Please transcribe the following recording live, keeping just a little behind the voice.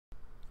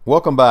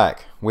Welcome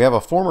back. We have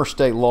a former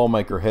state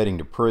lawmaker heading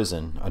to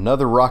prison,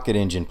 another rocket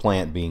engine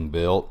plant being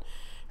built,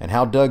 and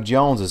how Doug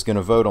Jones is going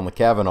to vote on the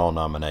Kavanaugh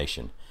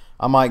nomination.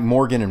 I'm Mike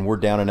Morgan, and we're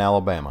down in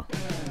Alabama.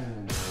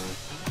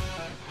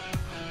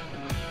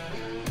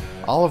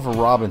 Oliver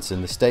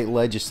Robinson, the state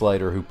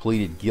legislator who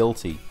pleaded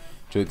guilty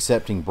to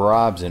accepting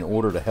bribes in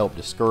order to help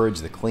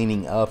discourage the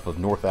cleaning up of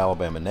North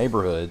Alabama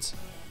neighborhoods,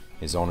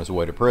 is on his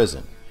way to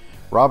prison.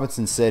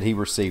 Robinson said he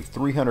received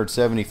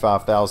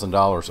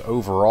 $375,000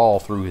 overall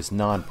through his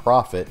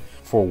nonprofit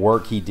for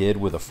work he did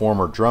with a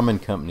former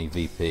Drummond Company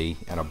VP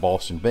and a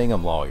Boston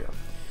Bingham lawyer.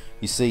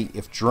 You see,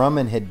 if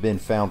Drummond had been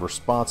found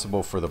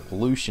responsible for the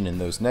pollution in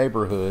those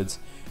neighborhoods,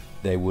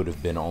 they would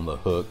have been on the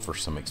hook for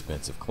some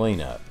expensive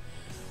cleanup.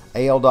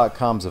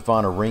 AL.com's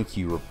Ivana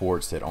Rinke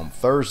reports that on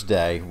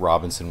Thursday,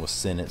 Robinson was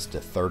sentenced to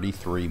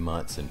 33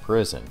 months in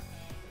prison.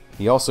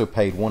 He also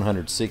paid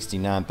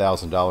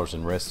 $169,000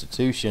 in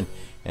restitution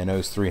and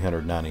owes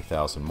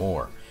 $390,000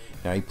 more.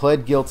 Now, he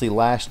pled guilty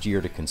last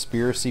year to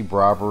conspiracy,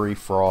 bribery,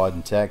 fraud,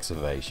 and tax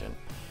evasion.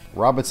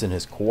 Robinson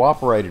has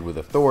cooperated with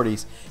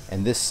authorities,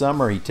 and this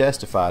summer he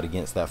testified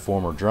against that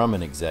former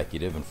Drummond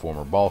executive and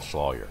former Bosch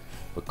lawyer.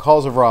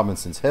 Because of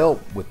Robinson's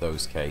help with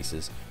those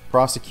cases,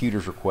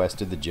 prosecutors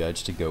requested the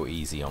judge to go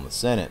easy on the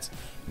sentence,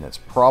 and that's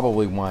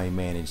probably why he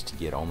managed to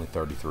get only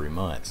 33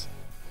 months.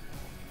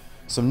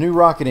 Some new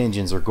rocket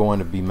engines are going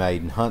to be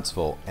made in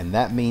Huntsville, and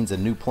that means a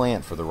new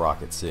plant for the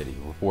Rocket City,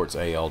 reports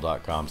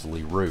AL.com's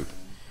Lee Roop.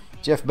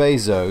 Jeff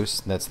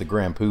Bezos, that's the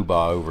Grand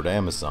Poobah over at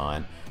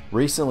Amazon,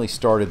 recently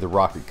started the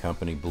rocket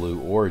company Blue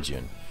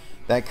Origin.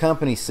 That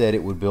company said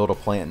it would build a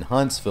plant in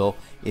Huntsville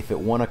if it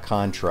won a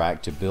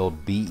contract to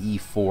build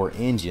BE-4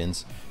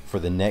 engines for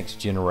the next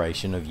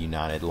generation of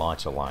United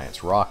Launch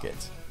Alliance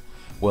rockets.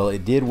 Well,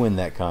 it did win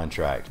that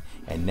contract,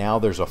 and now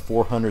there's a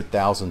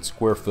 400,000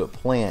 square foot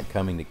plant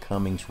coming to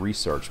Cummings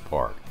Research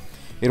Park.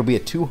 It'll be a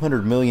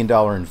 $200 million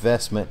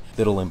investment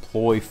that'll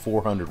employ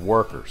 400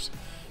 workers.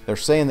 They're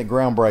saying that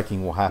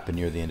groundbreaking will happen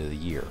near the end of the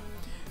year.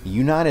 The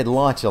United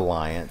Launch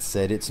Alliance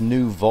said its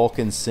new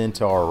Vulcan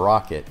Centaur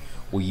rocket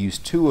will use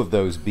 2 of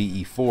those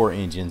BE-4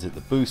 engines at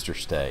the booster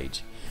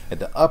stage. At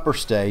the upper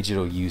stage,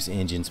 it'll use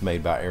engines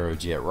made by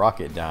Aerojet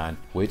Rocketdyne,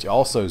 which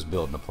also is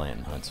building a plant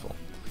in Huntsville.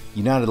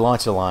 United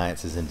Launch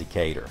Alliance is in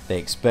Decatur. They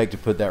expect to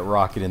put that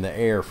rocket in the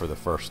air for the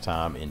first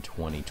time in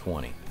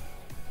 2020.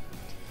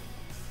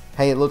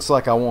 Hey, it looks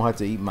like I won't have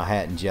to eat my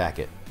hat and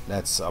jacket.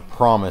 That's a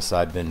promise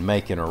I'd been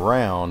making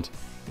around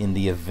in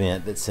the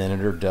event that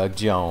Senator Doug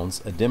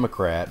Jones, a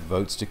Democrat,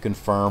 votes to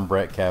confirm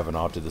Brett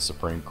Kavanaugh to the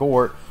Supreme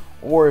Court,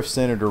 or if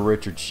Senator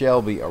Richard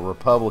Shelby, a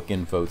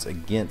Republican, votes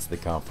against the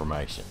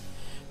confirmation.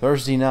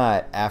 Thursday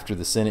night, after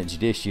the Senate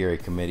Judiciary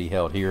Committee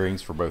held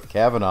hearings for both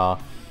Kavanaugh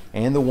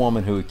and the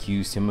woman who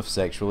accused him of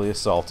sexually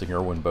assaulting her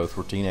when both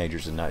were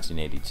teenagers in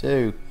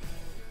 1982,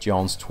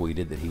 Jones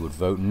tweeted that he would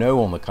vote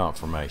no on the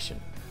confirmation.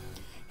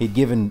 He'd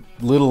given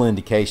little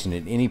indication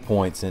at any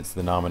point since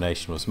the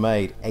nomination was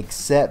made,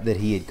 except that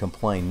he had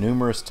complained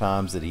numerous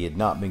times that he had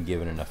not been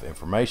given enough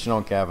information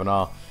on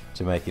Kavanaugh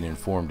to make an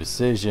informed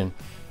decision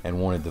and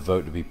wanted the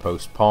vote to be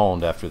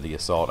postponed after the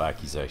assault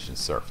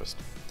accusations surfaced.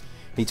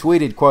 He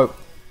tweeted, quote,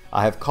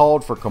 "I have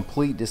called for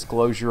complete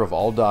disclosure of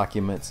all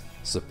documents,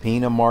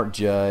 subpoena Mark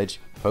Judge,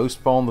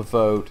 postpone the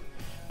vote.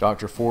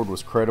 Dr. Ford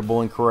was credible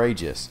and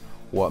courageous.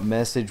 What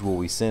message will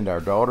we send our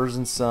daughters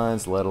and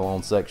sons, let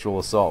alone sexual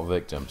assault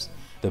victims?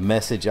 The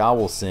message I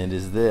will send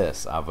is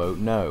this: I vote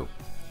no."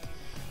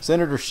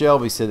 Senator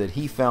Shelby said that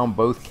he found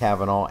both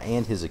Kavanaugh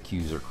and his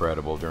accuser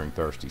credible during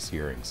Thursday's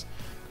hearings.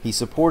 He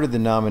supported the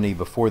nominee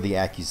before the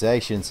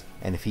accusations,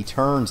 and if he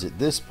turns at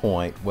this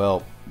point,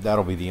 well,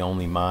 that'll be the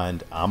only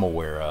mind I'm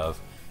aware of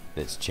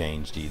that's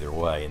changed either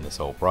way in this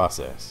whole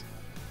process.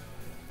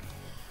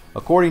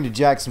 According to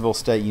Jacksonville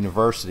State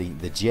University,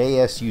 the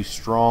JSU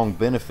Strong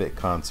Benefit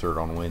Concert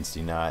on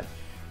Wednesday night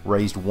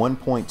raised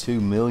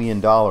 $1.2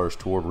 million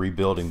toward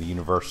rebuilding the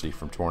university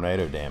from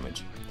tornado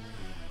damage.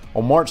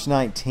 On March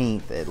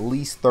 19th, at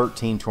least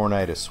 13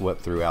 tornadoes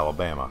swept through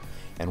Alabama,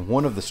 and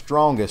one of the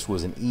strongest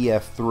was an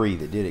EF3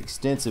 that did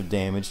extensive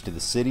damage to the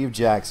city of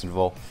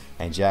Jacksonville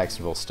and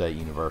Jacksonville State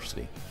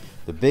University.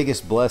 The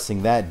biggest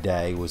blessing that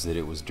day was that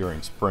it was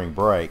during spring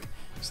break,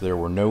 so there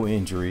were no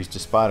injuries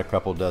despite a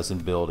couple dozen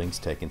buildings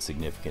taking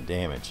significant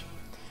damage.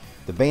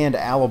 The band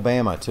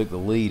Alabama took the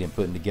lead in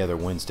putting together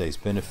Wednesday's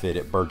benefit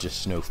at Burgess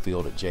Snow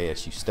Field at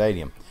JSU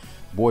Stadium.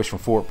 Boys from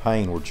Fort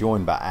Payne were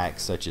joined by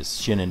acts such as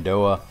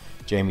Shenandoah,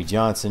 Jamie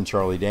Johnson,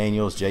 Charlie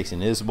Daniels,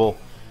 Jason Isbell,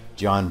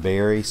 John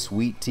Barry,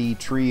 Sweet Tea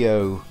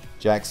Trio,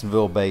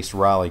 Jacksonville-based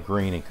Riley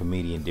Green, and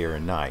comedian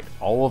Darren Knight.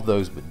 All of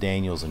those but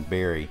Daniels and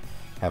Barry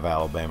have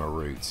Alabama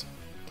roots.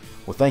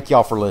 Well, thank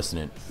y'all for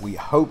listening. We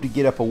hope to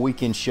get up a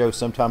weekend show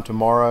sometime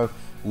tomorrow.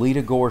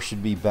 Lita Gore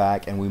should be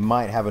back, and we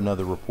might have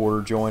another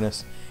reporter join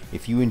us.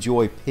 If you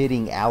enjoy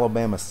pitting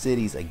Alabama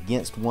cities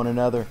against one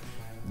another,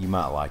 you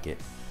might like it.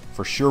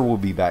 For sure, we'll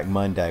be back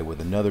Monday with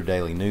another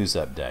daily news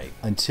update.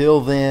 Until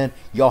then,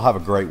 y'all have a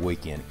great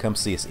weekend. Come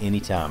see us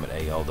anytime at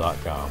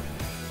AL.com.